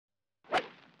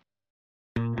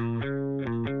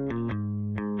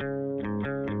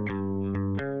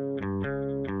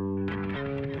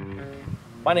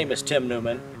My name is Tim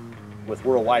Newman with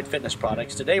Worldwide Fitness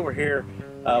Products. Today we're here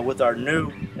with our new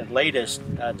and latest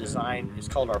design. It's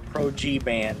called our Pro G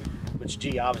Band, which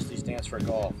G obviously stands for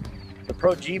golf. The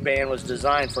Pro G Band was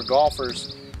designed for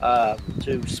golfers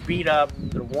to speed up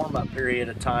their warm-up period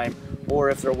of time, or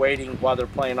if they're waiting while they're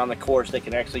playing on the course, they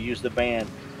can actually use the band.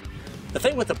 The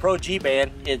thing with the Pro G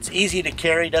Band, it's easy to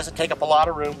carry, doesn't take up a lot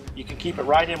of room. You can keep it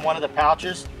right in one of the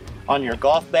pouches on your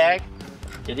golf bag.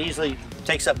 It easily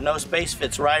takes up no space,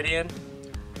 fits right in,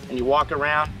 and you walk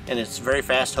around and it's very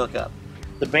fast hookup.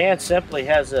 The band simply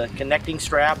has a connecting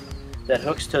strap that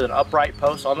hooks to an upright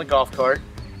post on the golf cart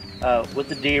with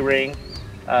the D-ring.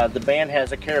 The band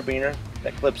has a carabiner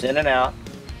that clips in and out.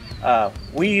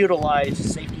 We utilize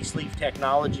safety sleeve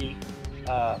technology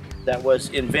that was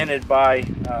invented by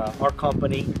our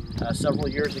company several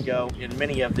years ago in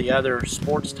many of the other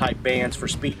sports type bands for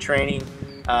speed training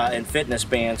and fitness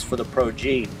bands for the Pro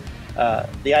G.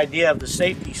 The idea of the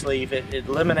safety sleeve, it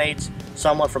eliminates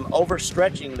someone from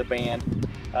overstretching the band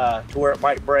to where it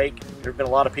might break. There have been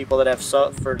a lot of people that have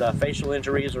suffered facial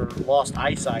injuries or lost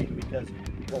eyesight because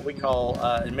what we call,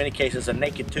 in many cases, a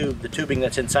naked tube, the tubing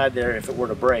that's inside there if it were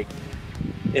to break.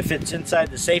 If it's inside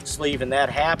the safety sleeve and that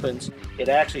happens, it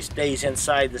actually stays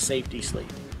inside the safety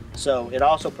sleeve. So it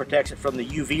also protects it from the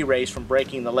UV rays from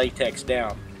breaking the latex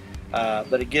down.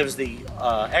 But it gives the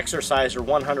exerciser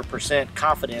 100%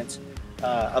 confidence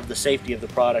of the safety of the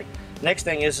product. Next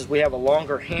thing is we have a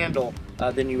longer handle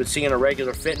than you would see in a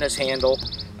regular fitness handle,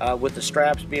 with the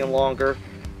straps being longer,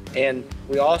 and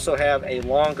we also have a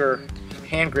longer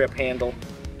hand grip handle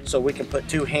so we can put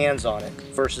two hands on it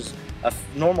versus a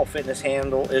normal fitness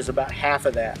handle is about half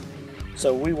of that.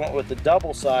 So we went with the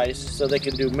double size so they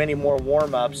can do many more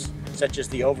warm-ups, such as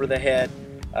the over the head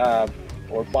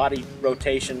or body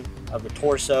rotation of the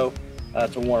torso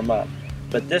to warm up.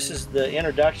 But this is the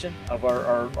introduction of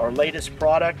our latest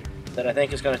product that I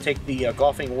think is going to take the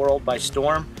golfing world by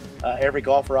storm. Every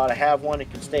golfer ought to have one.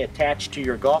 It can stay attached to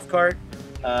your golf cart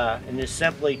and just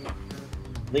simply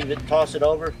leave it, toss it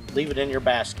over, leave it in your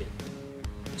basket.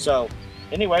 So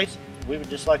anyways, we would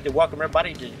just like to welcome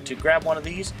everybody to grab one of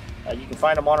these. You can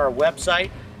find them on our website.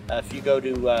 If you go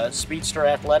to Speedster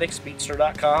Athletics,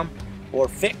 speedster.com, or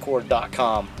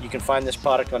fitcord.com, you can find this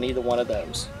product on either one of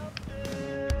those.